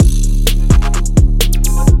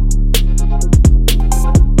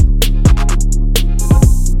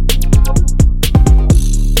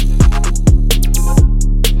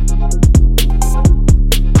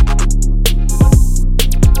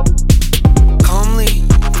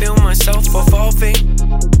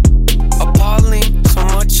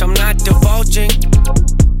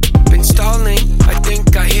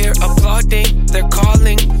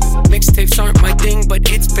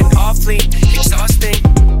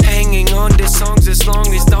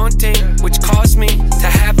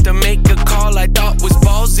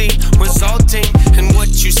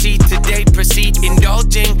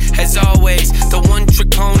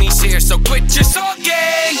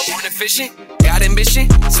Got ambition,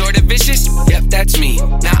 sort of vicious, yep, that's me.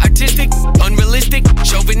 Not artistic, unrealistic,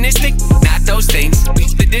 chauvinistic, not those things.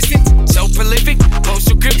 Beat the distance, so prolific,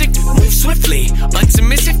 postal cryptic, move swiftly,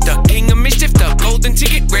 unsubmissive, the king of mischief, the golden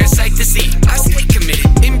ticket, rare sight to see. I stay committed,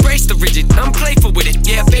 embrace the rigid, I'm playful with it,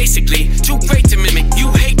 yeah, basically. Too great to mimic, you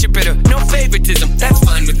hate your bitter, no favoritism, that's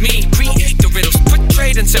fine with me. Create the riddles,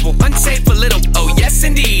 portrayed and simple, unsafe a little, oh yes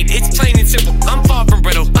indeed, it's plain and simple. I'm far from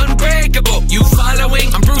brittle, unbreakable, you following?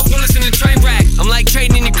 I'm Bruce Willis in a train wreck. I'm like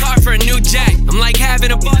trading your car for a new jack. I'm like having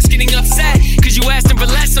a boss getting upset cause you asked him for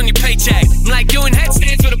less on your paycheck. I'm like doing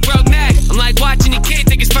headstands with a broke neck. I'm like watching your kid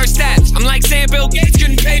take his first steps. I'm like saying Bill Gates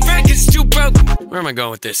couldn't pay rent cause it's too broke. Where am I going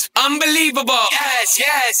with this? Unbelievable, yes,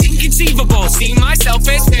 yes, inconceivable. See myself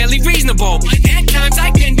as fairly reasonable, but at times I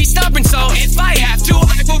can be stubborn, so if I have to,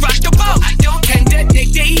 I will rock the boat. I don't tend to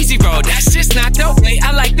take the easy road, that's just not the way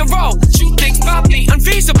I like to roll. Shoot things probably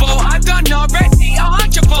unfeasible, I've done already a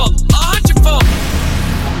hundredfold.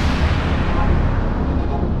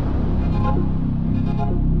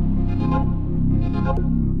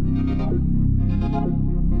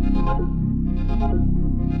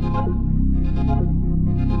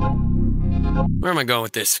 Where am I going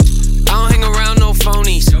with this? I don't hang around no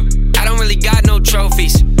phonies. I don't really got no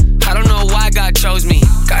trophies. I don't know why God chose me.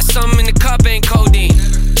 Got something in the cup, ain't codeine.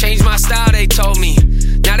 Changed my style, they told me.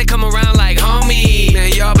 Now they come around like homie.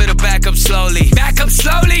 Man, y'all better back up slowly. Back up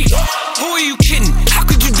slowly? Who are you kidding? How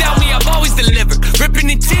could you doubt me? I've always delivered. Ripping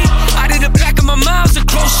the teeth out of the back of my mouth. The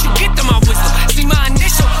close you get to my wisdom. See, my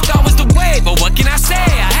initial thought was the way, but what can I say?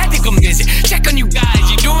 I had to come visit. Check on you guys.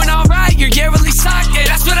 You doing alright? You're yearly socked. Yeah,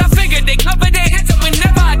 that's what I figured. They cover their heads up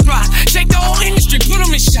whenever I drop. Shake the whole industry, put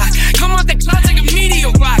them in shock. Come out the clouds like a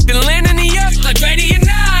meteor rock. Then land on the earth like ready or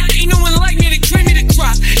not. Ain't no one like me to train me to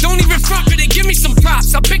crop. Don't even front, but they give me some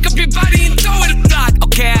props. I'll pick up your body and throw it a block.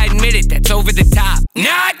 Okay, I admit it, that's over the top.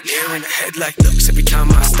 Not here in the headlight looks. Every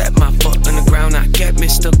time I step my foot on the ground, I get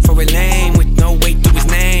mistook for a lame with no weight to his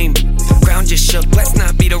name. Ground just shook, let's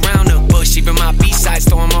not beat around the bush. Even my B-sides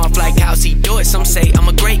throw him off like how's he do it. Some say I'm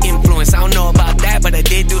a great influence, I don't know about that, but I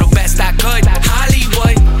did do the best I could.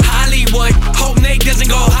 Hollywood,